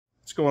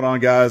What's going on,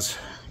 guys?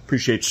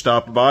 Appreciate you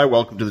stopping by.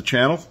 Welcome to the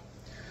channel.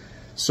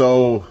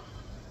 So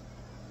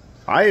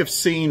I have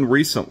seen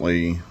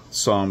recently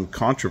some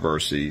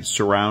controversy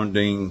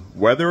surrounding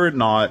whether or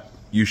not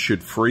you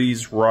should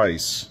freeze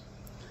rice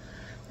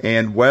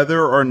and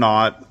whether or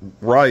not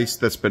rice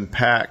that's been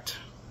packed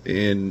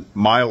in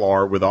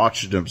mylar with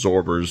oxygen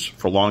absorbers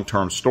for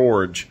long-term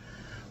storage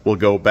will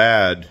go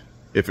bad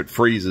if it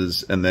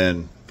freezes and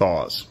then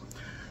thaws.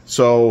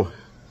 So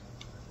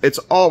it's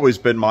always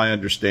been my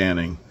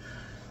understanding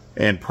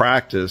and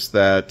practice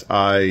that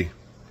I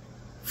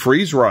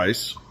freeze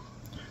rice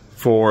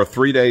for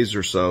 3 days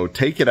or so,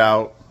 take it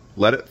out,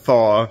 let it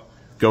thaw,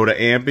 go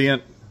to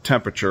ambient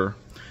temperature,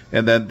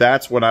 and then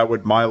that's when I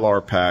would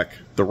mylar pack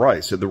the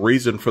rice. And the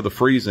reason for the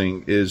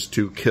freezing is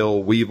to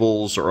kill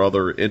weevils or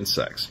other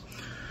insects.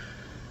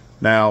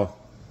 Now,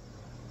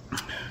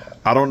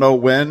 I don't know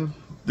when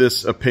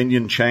this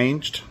opinion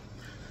changed.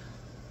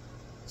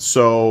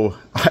 So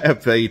I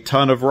have a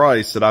ton of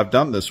rice that I've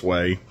done this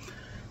way.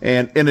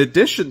 And in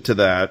addition to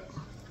that,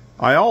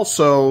 I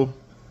also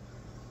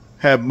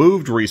have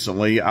moved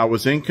recently. I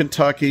was in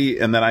Kentucky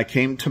and then I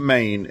came to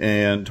Maine.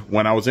 And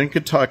when I was in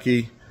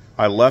Kentucky,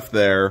 I left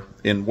there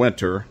in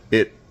winter.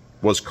 It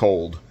was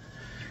cold.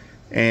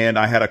 And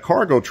I had a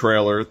cargo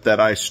trailer that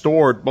I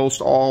stored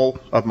most all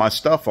of my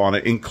stuff on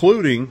it,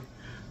 including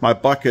my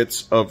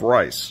buckets of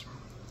rice.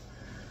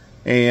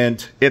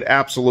 And it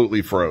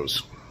absolutely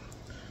froze.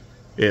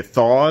 It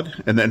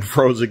thawed and then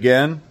froze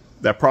again.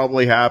 That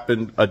probably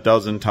happened a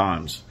dozen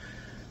times.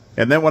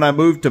 And then when I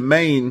moved to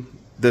Maine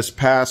this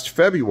past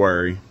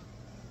February,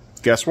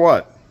 guess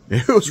what?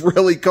 It was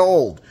really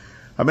cold.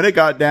 I mean, it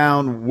got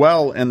down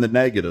well in the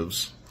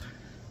negatives.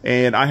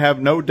 And I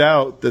have no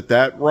doubt that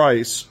that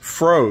rice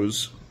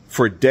froze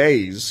for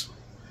days.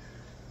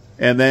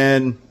 And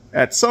then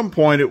at some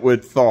point it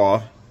would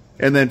thaw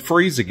and then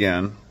freeze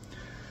again.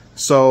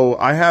 So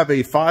I have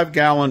a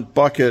 5-gallon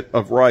bucket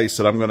of rice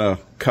that I'm going to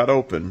cut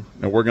open,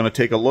 and we're going to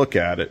take a look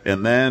at it.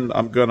 And then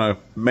I'm going to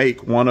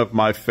make one of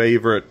my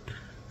favorite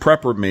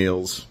prepper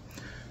meals,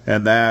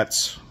 and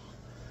that's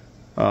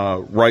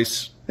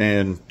rice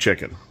and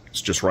chicken.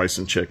 It's just rice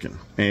and chicken.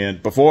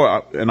 And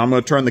I'm going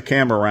to turn the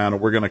camera around,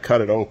 and we're going to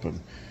cut it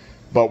open.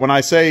 But when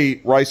I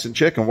say rice and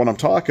chicken, what I'm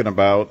talking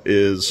about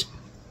is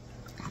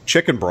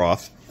chicken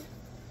broth.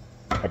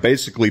 I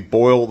basically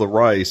boil the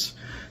rice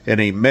in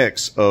a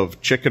mix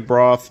of chicken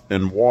broth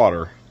and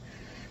water.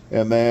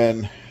 And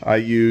then I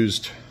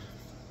used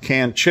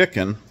canned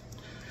chicken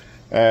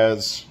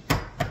as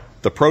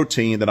the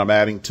protein that I'm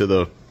adding to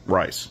the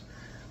rice.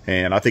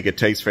 And I think it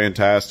tastes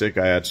fantastic.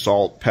 I add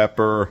salt,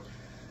 pepper,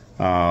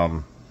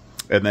 and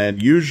then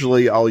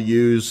usually I'll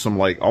use some,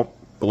 like, oh,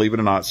 believe it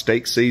or not,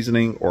 steak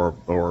seasoning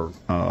or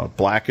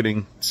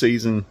blackening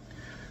seasoning.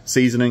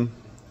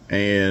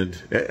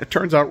 And it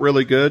turns out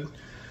really good.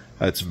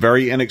 It's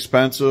very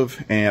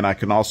inexpensive, and I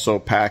can also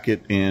pack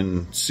it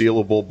in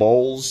sealable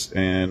bowls,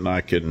 and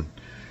I can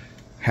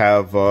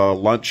have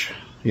lunch,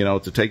 you know,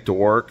 to take to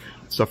work,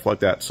 stuff like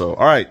that. So,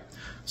 all right,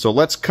 so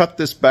let's cut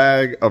this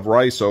bag of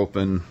rice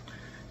open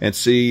and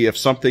see if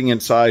something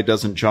inside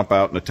doesn't jump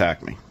out and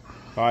attack me.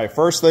 All right,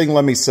 first thing,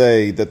 let me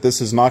say that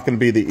this is not going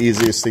to be the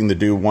easiest thing to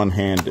do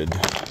one-handed.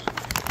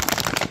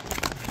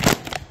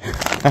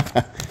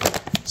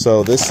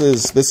 So this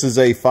is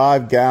a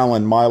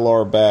 5-gallon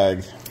mylar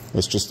bag.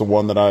 It's just the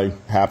one that I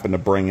happen to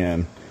bring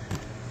in.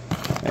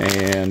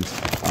 And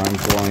I'm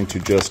going to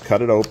just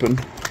cut it open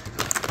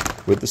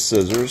with the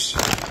scissors.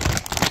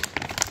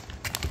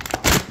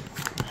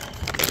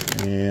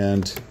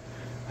 And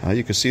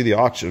you can see the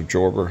oxygen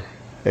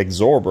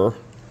absorber,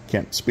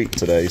 can't speak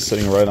today,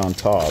 sitting right on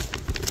top.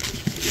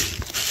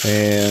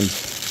 And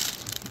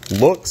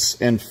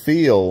looks and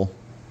feel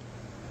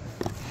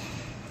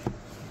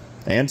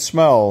and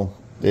smell,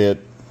 it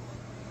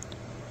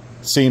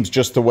seems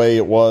just the way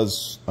it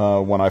was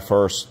when I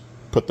first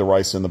put the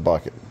rice in the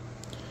bucket.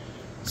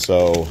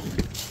 So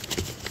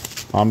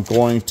I'm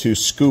going to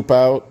scoop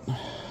out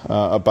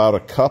about a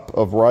cup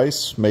of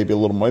rice, maybe a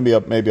little,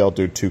 maybe I'll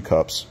do 2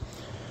 cups.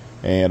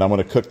 And I'm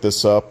going to cook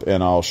this up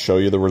and I'll show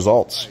you the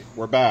results. Right,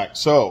 we're back.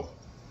 So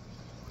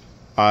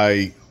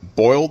I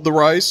boiled the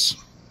rice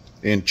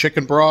in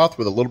chicken broth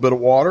with a little bit of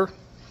water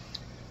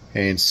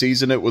and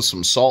seasoned it with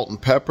some salt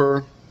and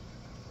pepper.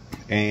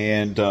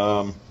 And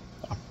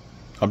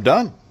I'm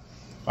done.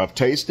 I've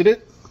tasted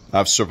it.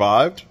 I've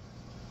survived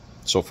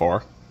so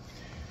far.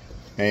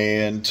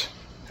 And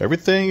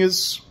everything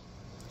it's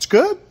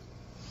good.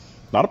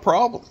 Not a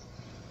problem.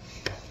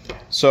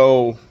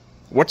 So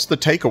what's the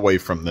takeaway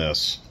from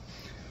this?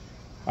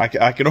 I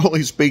can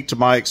only speak to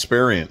my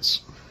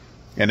experience.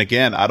 And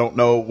again, I don't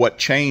know what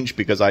changed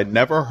because I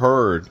never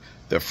heard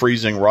that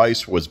freezing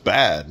rice was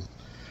bad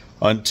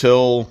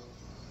until,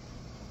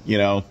 you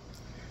know,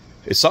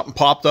 if something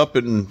popped up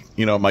in,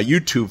 you know, my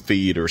YouTube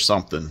feed or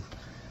something.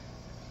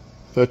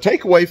 The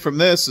takeaway from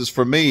this is,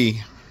 for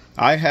me,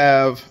 I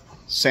have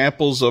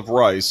samples of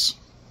rice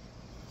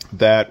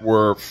that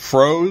were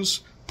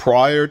froze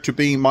prior to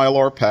being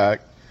mylar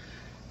packed,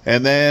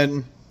 and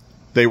then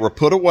they were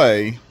put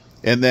away,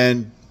 and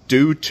then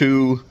due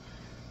to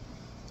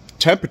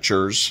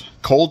temperatures,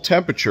 cold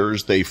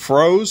temperatures. They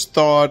froze,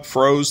 thawed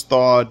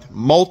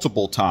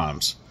multiple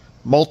times,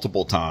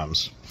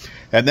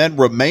 and then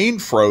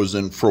remained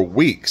frozen for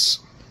weeks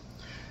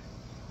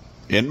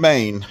in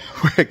Maine,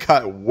 where it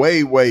got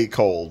way, way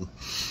cold.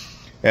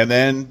 And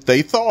then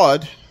they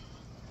thawed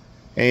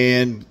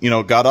and, you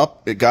know,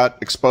 it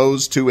got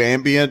exposed to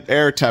ambient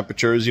air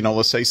temperatures, you know,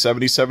 let's say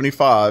 70,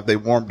 75. They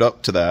warmed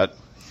up to that.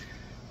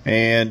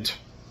 And,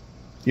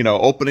 you know,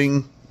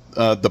 opening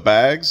the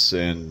bags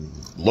and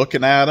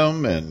looking at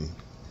them and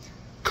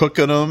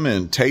cooking them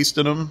and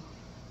tasting them,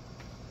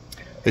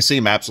 they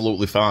seem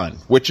absolutely fine,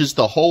 which is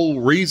the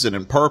whole reason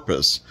and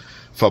purpose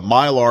for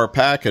mylar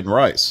packing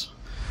rice,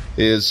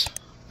 is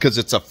because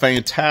it's a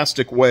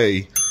fantastic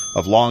way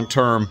of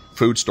long-term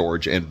food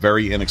storage and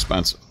very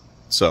inexpensive.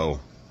 So,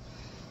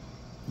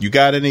 you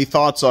got any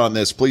thoughts on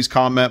this, please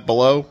comment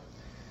below.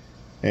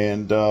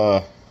 And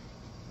I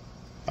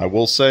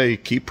will say,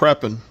 keep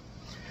prepping.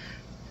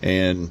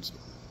 And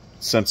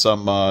since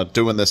I'm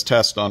doing this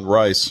test on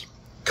rice,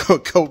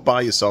 go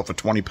buy yourself a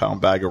 20-pound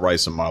bag of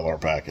rice in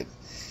mylar packet,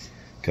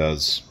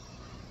 because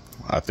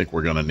I think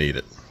we're going to need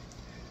it.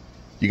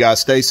 You guys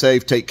stay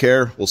safe, take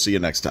care. We'll see you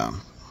next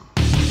time.